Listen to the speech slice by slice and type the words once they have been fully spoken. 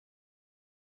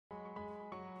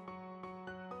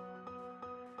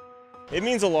It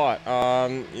means a lot.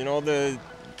 You know, the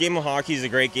game of hockey is a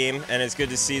great game, and it's good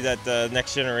to see that the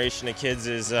next generation of kids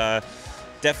is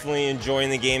definitely enjoying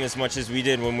the game as much as we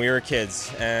did when we were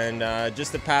kids. And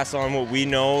just to pass on what we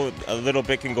know, a little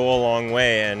bit can go a long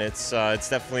way, and it's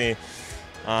definitely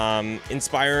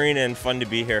inspiring and fun to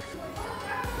be here.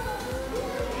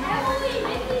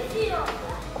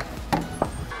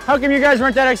 How come you guys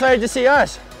weren't that excited to see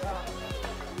us?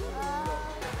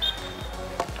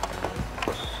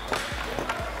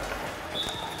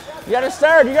 You gotta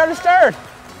start, you gotta start.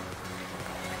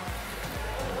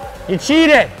 You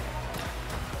cheated.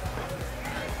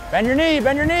 Bend your knee,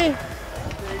 bend your knee.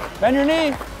 Bend your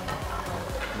knee.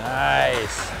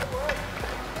 Nice.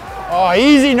 Oh,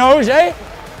 easy nose, eh?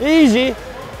 Easy.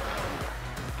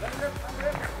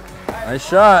 Nice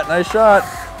shot, nice shot.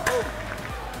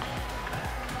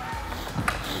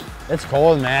 It's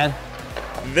cold, man.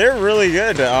 They're really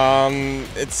good.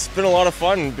 It's been a lot of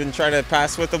fun. Been trying to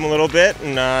pass with them a little bit,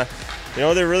 and you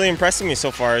know, they're really impressing me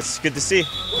so far. It's good to see.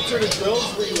 What sort of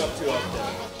drills were you up to out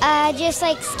there? Just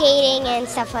like skating and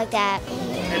stuff like that.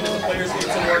 And did the players get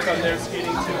some work on their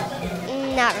skating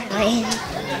too? Not really.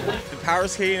 The power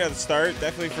skating at the start,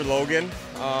 definitely for Logan.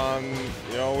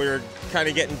 You know, we were kind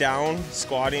of getting down,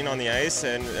 squatting on the ice,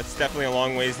 and it's definitely a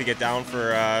long ways to get down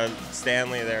for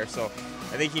Stanley there. So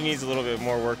I think he needs a little bit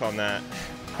more work on that.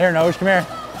 Here, Nose, come here.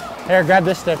 Here, grab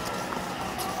this stick.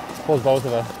 Pulls both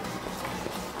of us.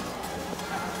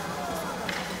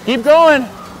 Keep going.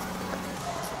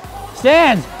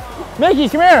 Stand. Mickey,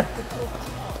 come here.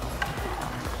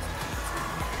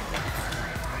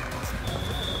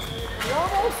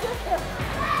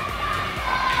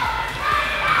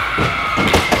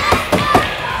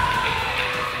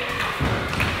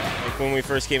 When we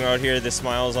first came out here, the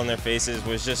smiles on their faces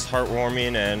was just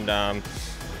heartwarming, and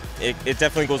it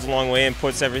definitely goes a long way and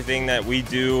puts everything that we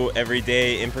do every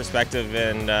day in perspective,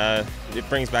 and it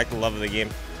brings back the love of the game.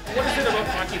 What is it about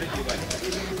hockey that you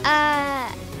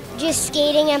like? Just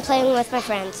skating and playing with my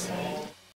friends.